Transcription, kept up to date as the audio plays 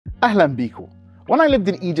Ahlan biku. When I lived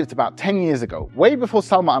in Egypt about 10 years ago, way before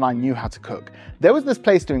Salma and I knew how to cook, there was this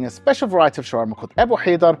place doing a special variety of shawarma called Abu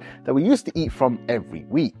Haidar that we used to eat from every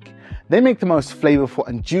week. They make the most flavourful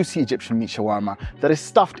and juicy Egyptian meat shawarma that is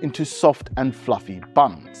stuffed into soft and fluffy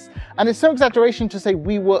buns. And it's no exaggeration to say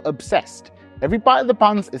we were obsessed. Every bite of the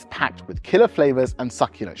buns is packed with killer flavours and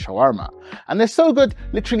succulent shawarma. And they're so good,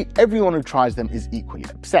 literally everyone who tries them is equally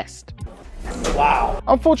obsessed. Wow.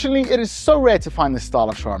 Unfortunately, it is so rare to find this style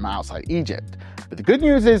of shawarma outside Egypt. But the good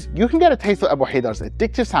news is, you can get a taste of Abu Haidar's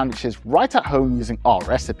addictive sandwiches right at home using our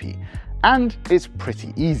recipe. And it's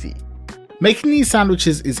pretty easy. Making these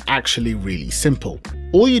sandwiches is actually really simple.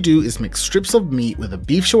 All you do is mix strips of meat with a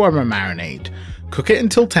beef shawarma marinade, cook it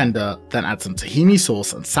until tender, then add some tahini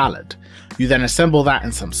sauce and salad. You then assemble that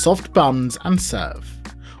in some soft buns and serve.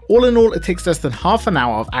 All in all, it takes less than half an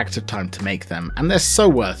hour of active time to make them, and they're so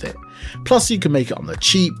worth it. Plus you can make it on the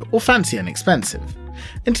cheap or fancy and expensive.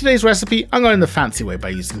 In today's recipe, I'm going the fancy way by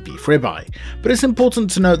using beef ribeye, but it's important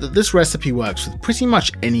to note that this recipe works with pretty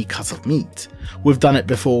much any cut of meat. We've done it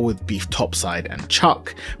before with beef topside and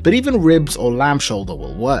chuck, but even ribs or lamb shoulder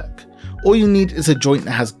will work. All you need is a joint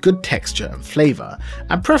that has good texture and flavour,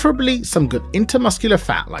 and preferably some good intermuscular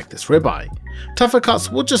fat like this ribeye. Tougher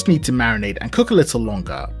cuts will just need to marinate and cook a little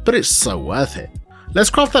longer, but it's so worth it. Let's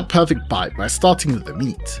craft that perfect bite by starting with the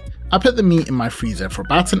meat. I put the meat in my freezer for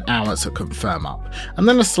about an hour so it can firm up, and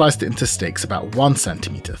then I sliced it into steaks about 1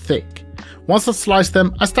 cm thick. Once I sliced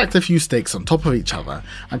them, I stacked a few steaks on top of each other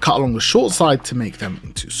and cut along the short side to make them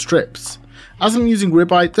into strips. As I'm using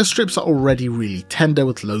ribeye, the strips are already really tender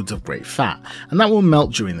with loads of great fat, and that will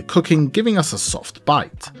melt during the cooking, giving us a soft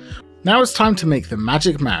bite. Now it's time to make the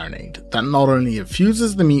magic marinade that not only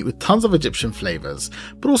infuses the meat with tons of Egyptian flavours,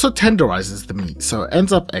 but also tenderizes the meat so it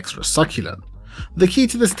ends up extra succulent. The key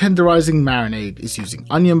to this tenderizing marinade is using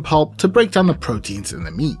onion pulp to break down the proteins in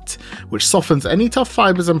the meat, which softens any tough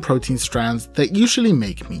fibres and protein strands that usually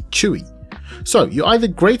make meat chewy. So you either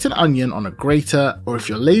grate an onion on a grater, or if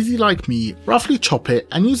you're lazy like me, roughly chop it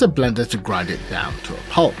and use a blender to grind it down to a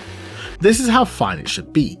pulp. This is how fine it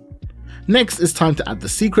should be. Next, it's time to add the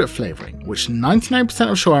secret flavouring, which 99%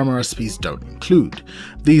 of shawarma recipes don't include.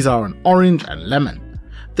 These are an orange and lemon.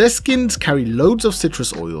 Their skins carry loads of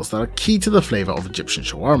citrus oils that are key to the flavour of Egyptian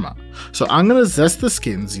shawarma, so I'm going to zest the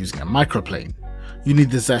skins using a microplane. You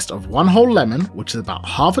need the zest of 1 whole lemon, which is about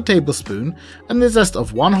half a tablespoon, and the zest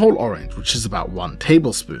of 1 whole orange, which is about 1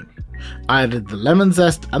 tablespoon. I added the lemon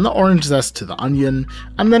zest and the orange zest to the onion,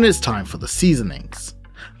 and then it's time for the seasonings.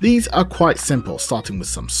 These are quite simple, starting with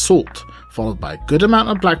some salt, followed by a good amount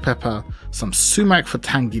of black pepper, some sumac for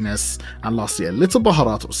tanginess, and lastly a little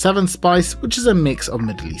baharat or 7 spice, which is a mix of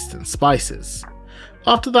Middle Eastern spices.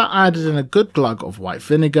 After that, I added in a good glug of white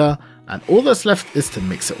vinegar, and all that's left is to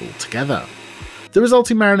mix it all together. The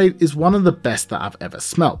resulting marinade is one of the best that I've ever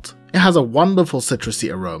smelt. It has a wonderful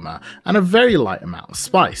citrusy aroma and a very light amount of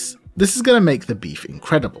spice. This is going to make the beef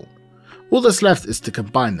incredible. All that's left is to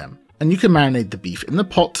combine them, and you can marinate the beef in the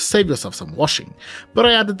pot to save yourself some washing, but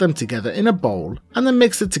I added them together in a bowl and then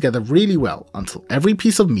mixed it together really well until every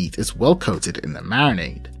piece of meat is well coated in the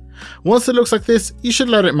marinade. Once it looks like this, you should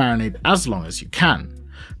let it marinate as long as you can.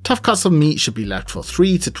 Tough cuts of meat should be left for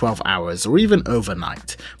 3 to 12 hours or even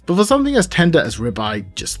overnight, but for something as tender as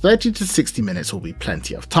ribeye, just 30 to 60 minutes will be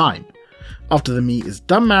plenty of time. After the meat is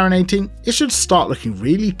done marinating, it should start looking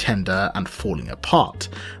really tender and falling apart.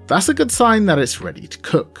 That's a good sign that it's ready to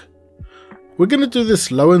cook. We're going to do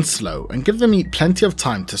this low and slow and give the meat plenty of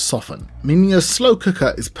time to soften, meaning a slow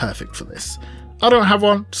cooker is perfect for this. I don't have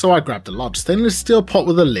one, so I grabbed a large stainless steel pot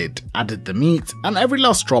with a lid, added the meat and every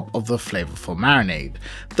last drop of the flavourful marinade,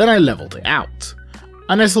 then I levelled it out.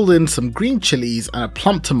 I nestled in some green chilies and a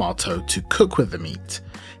plump tomato to cook with the meat.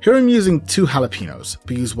 Here I'm using 2 jalapenos,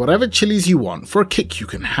 but use whatever chilies you want for a kick you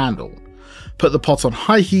can handle. Put the pot on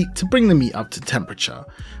high heat to bring the meat up to temperature,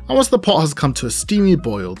 and once the pot has come to a steamy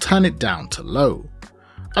boil, turn it down to low.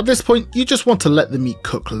 At this point, you just want to let the meat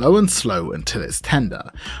cook low and slow until it's tender,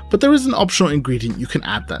 but there is an optional ingredient you can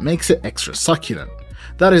add that makes it extra succulent.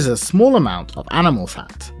 That is a small amount of animal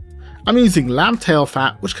fat. I'm using lamb tail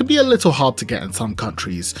fat, which can be a little hard to get in some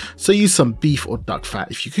countries, so use some beef or duck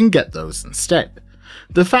fat if you can get those instead.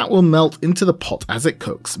 The fat will melt into the pot as it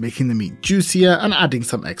cooks, making the meat juicier and adding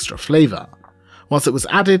some extra flavour. Once it was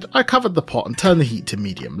added, I covered the pot and turned the heat to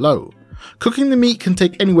medium-low. Cooking the meat can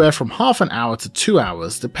take anywhere from half an hour to 2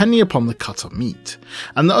 hours depending upon the cut of meat,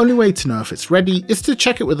 and the only way to know if it's ready is to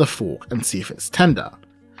check it with a fork and see if it's tender.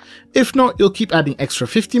 If not, you'll keep adding extra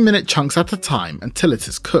 15-minute chunks at a time until it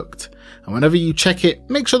is cooked, and whenever you check it,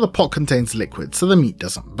 make sure the pot contains liquid so the meat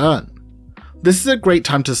doesn't burn. This is a great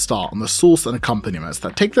time to start on the sauce and accompaniments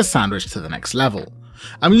that take the sandwich to the next level.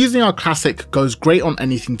 I'm using our classic goes great on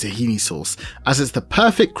anything tahini sauce, as it's the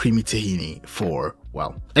perfect creamy tahini for,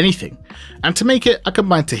 well, anything. And to make it, I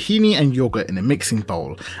combined tahini and yogurt in a mixing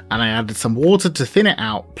bowl, and I added some water to thin it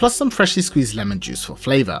out, plus some freshly squeezed lemon juice for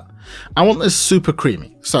flavour. I want this super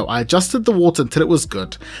creamy, so I adjusted the water until it was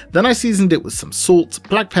good, then I seasoned it with some salt,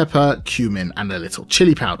 black pepper, cumin and a little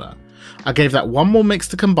chili powder. I gave that one more mix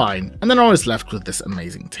to combine, and then I was left with this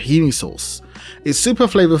amazing tahini sauce. It's super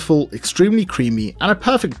flavourful, extremely creamy, and a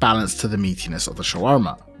perfect balance to the meatiness of the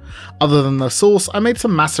shawarma. Other than the sauce, I made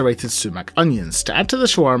some macerated sumac onions to add to the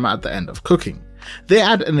shawarma at the end of cooking. They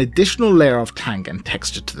add an additional layer of tang and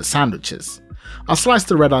texture to the sandwiches. I sliced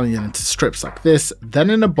the red onion into strips like this,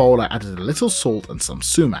 then in a bowl I added a little salt and some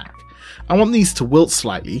sumac. I want these to wilt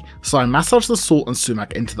slightly, so I massage the salt and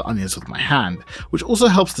sumac into the onions with my hand, which also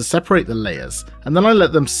helps to separate the layers, and then I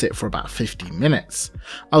let them sit for about 15 minutes.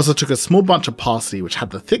 I also took a small bunch of parsley which had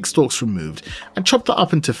the thick stalks removed and chopped that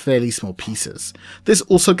up into fairly small pieces. This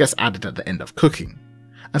also gets added at the end of cooking.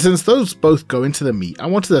 And since those both go into the meat, I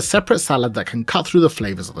wanted a separate salad that can cut through the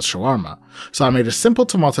flavours of the shawarma, so I made a simple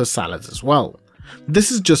tomato salad as well.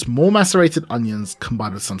 This is just more macerated onions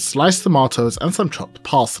combined with some sliced tomatoes and some chopped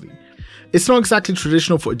parsley. It's not exactly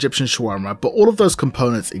traditional for Egyptian shawarma, but all of those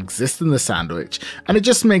components exist in the sandwich, and it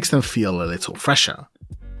just makes them feel a little fresher.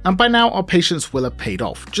 And by now our patience will have paid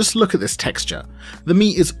off. Just look at this texture. The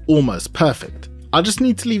meat is almost perfect. I just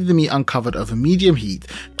need to leave the meat uncovered over medium heat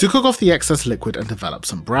to cook off the excess liquid and develop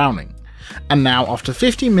some browning. And now after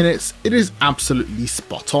 15 minutes, it is absolutely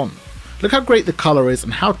spot on. Look how great the colour is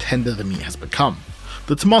and how tender the meat has become.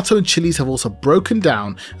 The tomato and chilies have also broken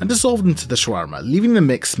down and dissolved into the shawarma, leaving the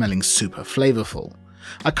mix smelling super flavourful.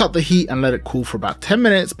 I cut the heat and let it cool for about 10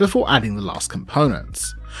 minutes before adding the last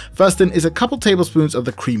components. First in is a couple tablespoons of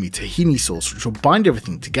the creamy tahini sauce, which will bind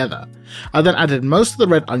everything together. I then added most of the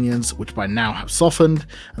red onions, which by now have softened,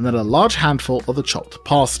 and then a large handful of the chopped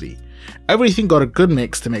parsley. Everything got a good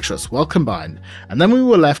mix to make sure it's well combined, and then we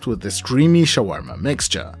were left with this dreamy shawarma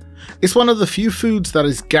mixture. It's one of the few foods that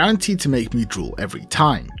is guaranteed to make me drool every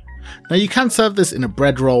time. Now you can serve this in a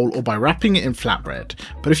bread roll or by wrapping it in flatbread,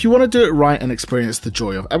 but if you want to do it right and experience the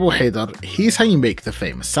joy of Abu Haidar, here's how you make the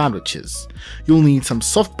famous sandwiches. You'll need some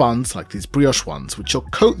soft buns like these brioche ones, which you'll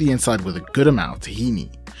coat the inside with a good amount of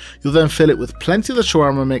tahini. You'll then fill it with plenty of the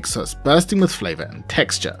shawarma mix so it's bursting with flavour and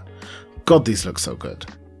texture. God, these look so good.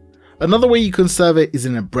 Another way you can serve it is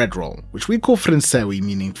in a bread roll, which we call francewi,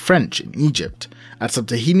 meaning French in Egypt. Add some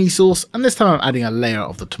tahini sauce, and this time I'm adding a layer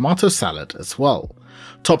of the tomato salad as well.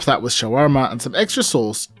 Top that with shawarma and some extra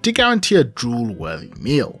sauce to guarantee a drool-worthy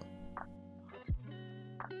meal.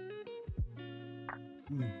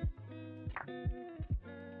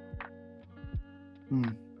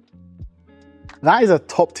 That is a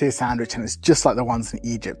top tier sandwich and it's just like the ones in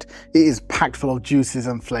Egypt. It is packed full of juices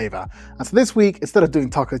and flavour. And so this week, instead of doing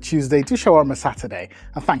Taco Tuesday, do Shawarma Saturday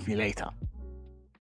and thank me later.